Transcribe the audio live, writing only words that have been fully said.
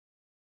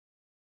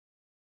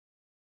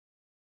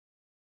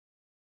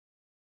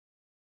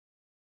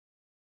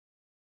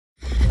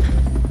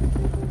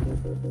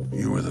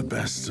You were the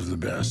best of the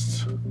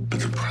best. But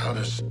the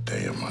proudest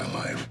day of my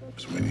life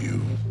was when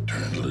you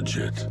turned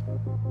legit.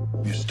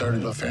 You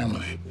started a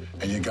family,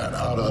 and you got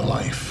out of the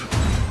life.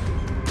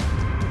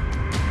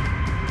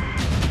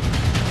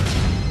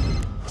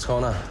 What's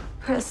going on?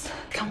 Chris,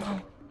 come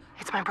home.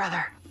 It's my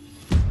brother.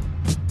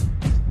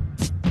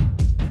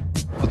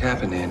 What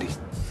happened, Andy?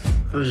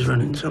 I was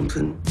running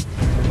something,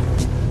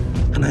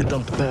 and I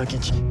dumped the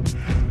package.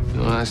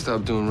 When I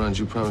stopped doing runs,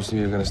 you promised me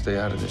you were gonna stay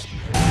out of this.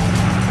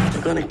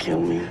 They're gonna kill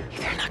me.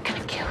 They're not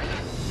gonna kill you.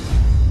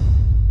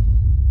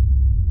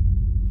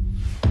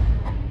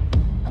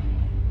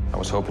 I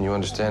was hoping you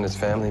understand it's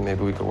family.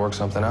 Maybe we could work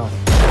something out.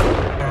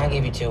 I'll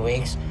give you 2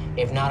 weeks.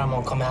 If not, I'm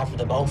gonna come after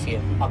the both of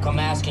you. I'll come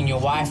asking your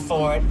wife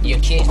for it, your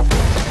kid.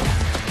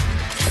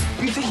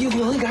 You think you're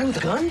the only guy with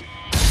a gun?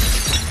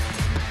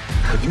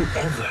 Have you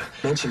ever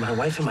mentioned my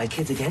wife and my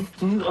kids again?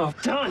 You are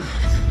done.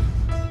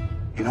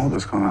 You know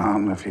what's gonna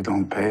happen if you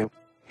don't pay.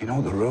 You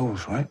know the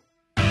rules, right?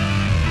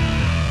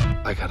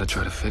 I gotta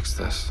try to fix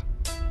this.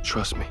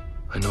 Trust me,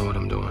 I know what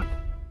I'm doing.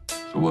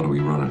 So what are we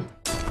running?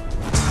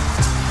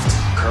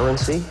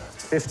 Currency?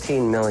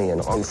 15 million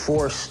on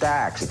 4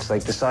 stacks. It's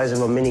like the size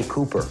of a Mini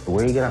Cooper.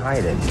 Where are you gonna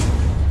hide it?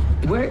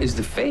 Where is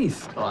the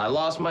faith? Well, I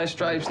lost my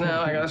stripes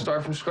now. I gotta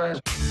start from scratch.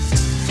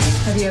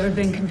 Have you ever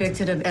been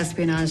convicted of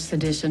espionage,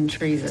 sedition,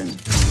 treason?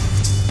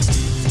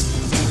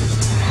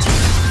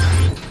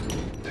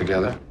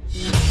 Together?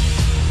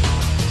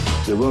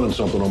 They're running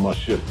something on my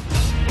ship.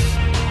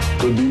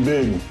 Could be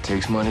big.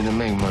 Takes money to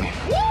make money.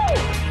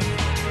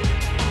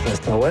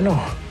 Está bueno.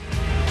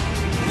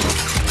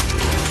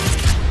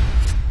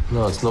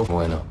 No, it's no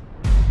bueno.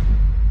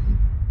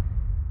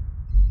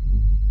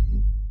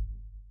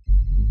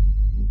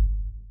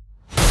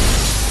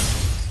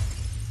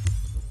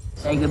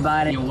 Say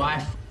goodbye to your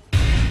wife.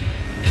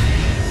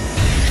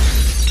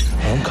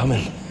 I'm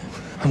coming.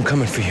 I'm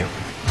coming for you.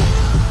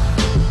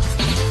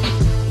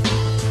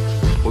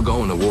 We're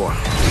going to war.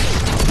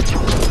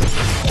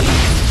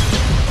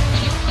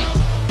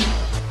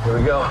 Here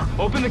we go.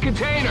 Open the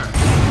container!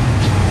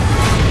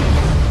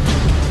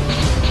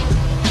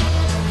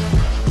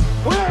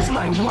 Where's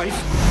my wife?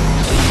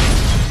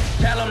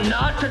 Tell him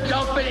not to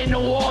dump it in the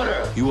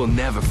water. You will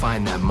never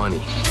find that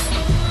money.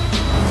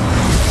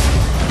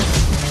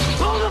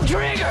 Pull the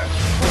trigger!